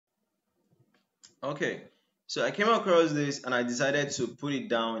Okay, so I came across this and I decided to put it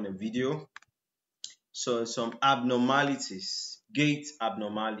down in a video. So some abnormalities, gait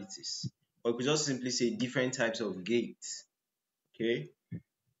abnormalities, or we could just simply say different types of gait. Okay,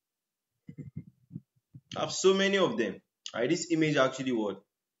 I have so many of them. Alright, this image actually what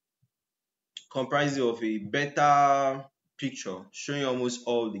comprises of a better picture showing almost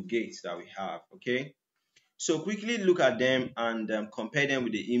all the gaits that we have. Okay, so quickly look at them and compare them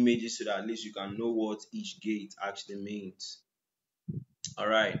with the images so that at least you can know what each gait actually means. All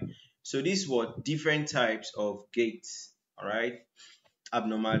right, so these were different types of gaits. All right,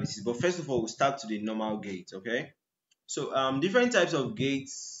 abnormalities. But first of all, we'll start to the normal gait. Okay, so different types of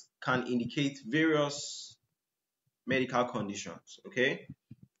gaits can indicate various medical conditions. Okay,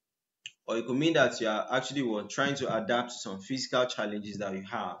 or it could mean that you are actually trying to adapt to some physical challenges that you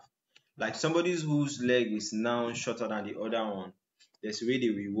have. Like somebody whose leg is now shorter than the other one, there's a way they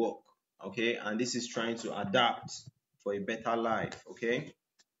will walk. Okay, and this is trying to adapt for a better life. Okay,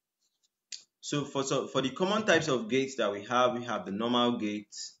 so for the common types of gaits that we have the normal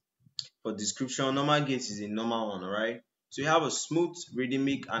gait. For description, normal gait is a normal one, alright? So you have a smooth,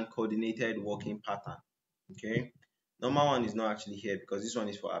 rhythmic, and coordinated walking pattern. Okay, normal one is not actually here because this one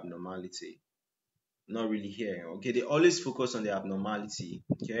is for abnormality, not really here. Okay, they always focus on the abnormality.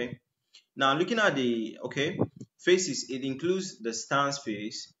 Okay, now looking at the faces, it includes the stance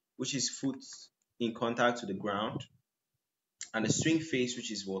face, which is foot in contact to the ground, and the swing face,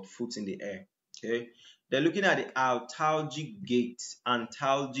 which is what foot in the air. Okay, they're looking at the Antalgic gait.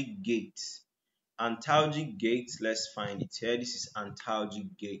 Antalgic gait. Antalgic gait, let's find it here. This is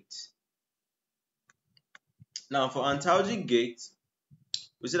Antalgic gait. Now for Antalgic gait,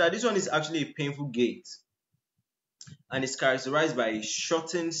 we say that this one is actually a painful gait and it's characterized by a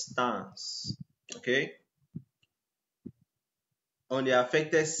shortened stance, okay, on the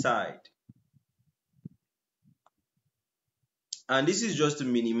affected side. And this is just to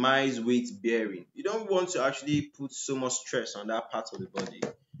minimize weight bearing. You don't want to actually put so much stress on that part of the body,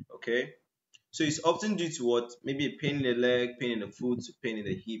 okay? So it's often due to what? Maybe a pain in the leg, pain in the foot, pain in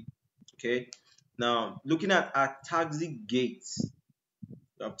the hip, okay? Now, looking at Ataxic gait,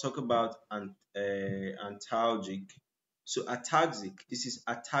 I'll talk about Antalgic. So Ataxic, this is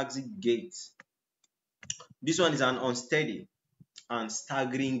Ataxic gait. This one is an unsteady and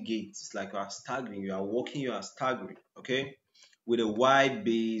staggering gait. It's like you are staggering, you are walking, you are staggering, okay? With a wide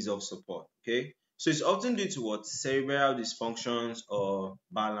base of support, okay? So it's often due to what? Cerebral dysfunctions or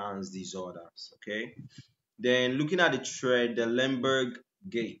balance disorders, okay? Then looking at the Trendelenburg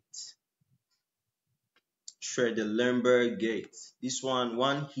gait. Trendelenburg gait. This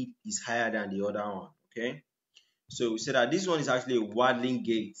one hip is higher than the other one, okay? So we say that this one is actually a waddling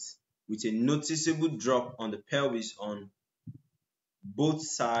gait with a noticeable drop on the pelvis on both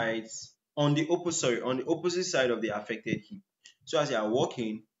sides, on the opposite side of the affected hip. So as you are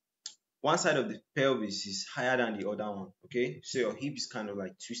walking, one side of the pelvis is higher than the other one, okay? So your hip is kind of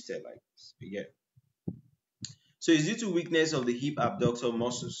like twisted like this, you get? So it's due to weakness of the hip abductor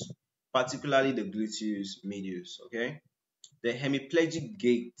muscles, particularly the gluteus medius, okay? The hemiplegic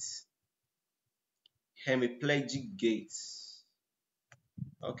gait. Hemiplegic gait.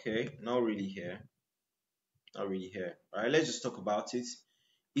 Okay, not really here. Not really here. Alright, let's just talk about it.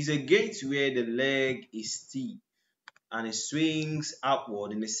 It's a gait where the leg is stiff and it swings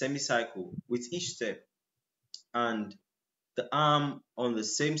outward in a semicircle with each step, and the arm on the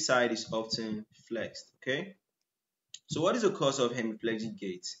same side is often flexed. Okay, so what is the cause of hemiplegic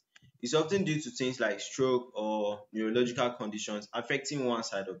gait? It's often due to things like stroke or neurological conditions affecting one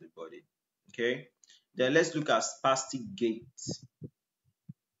side of the body. Okay, then let's look at spastic gait.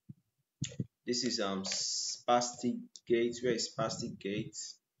 This is spastic gait. Where is spastic gait?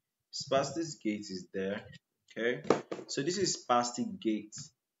 Spastic gait is there. Okay, so this is spastic gait.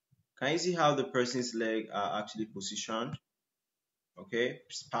 Can you see how the person's leg are actually positioned? Okay,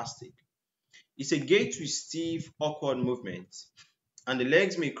 spastic. It's a gait with stiff, awkward movements, and the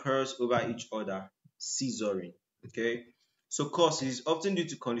legs may cross over each other, scissoring. Okay, so cause is often due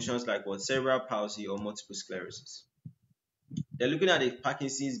to conditions like what? Cerebral palsy or multiple sclerosis. They're looking at the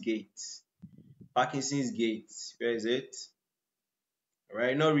Parkinson's gait. Parkinson's gait, where is it? All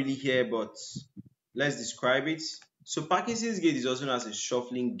right, not really here, but let's describe it. So Parkinson's gait is also known as a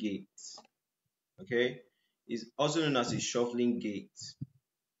shuffling gait. Okay, is also known as a shuffling gait.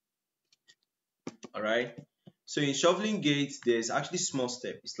 All right, so in shuffling gait there's actually small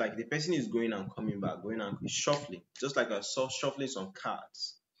step. It's like the person is going and coming back, going and shuffling, just like a shuffling some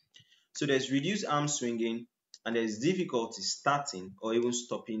cards. So there's reduced arm swinging and there's difficulty starting or even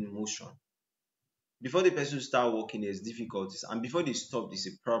stopping motion. Before the person start walking, there's difficulties, and before they stop, there's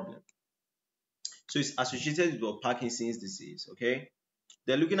a problem. So it's associated with Parkinson's disease. Okay.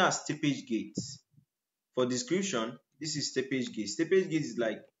 They're looking at steppage gait. For description, this is steppage gait. Steppage gait is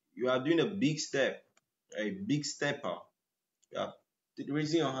like you are doing a big step, a big stepper. You are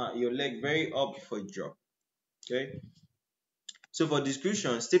raising your leg very up before you drop. Okay. So for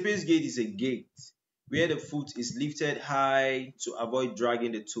description, steppage gait is a gait where the foot is lifted high to avoid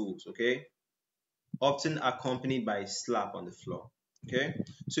dragging the toes. Okay. Often accompanied by a slap on the floor. Okay.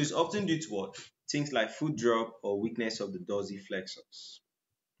 So it's often due to what? Things like foot drop or weakness of the dorsiflexors.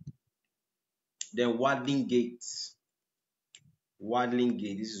 Then waddling gait. Waddling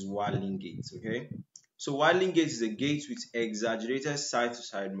gait. This is waddling gait. Okay. So waddling gait is a gait with exaggerated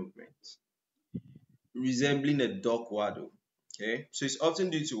side-to-side movement, resembling a duck waddle. Okay. So it's often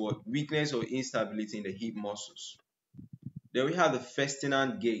due to what? Weakness or instability in the hip muscles. Then we have the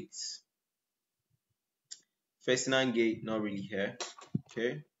Festinating gait. Festinating gait, not really here.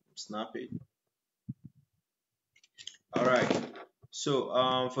 Okay. Snap it. All right.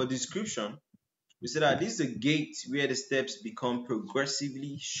 So for description, we say that this is a gait where the steps become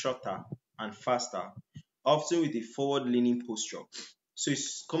progressively shorter and faster, often with a forward-leaning posture. So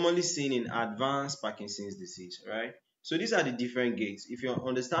it's commonly seen in advanced Parkinson's disease, right? So these are the different gaits. If you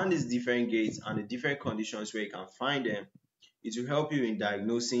understand these different gaits and the different conditions where you can find them, it will help you in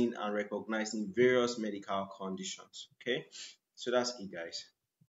diagnosing and recognizing various medical conditions. Okay, so that's it, guys.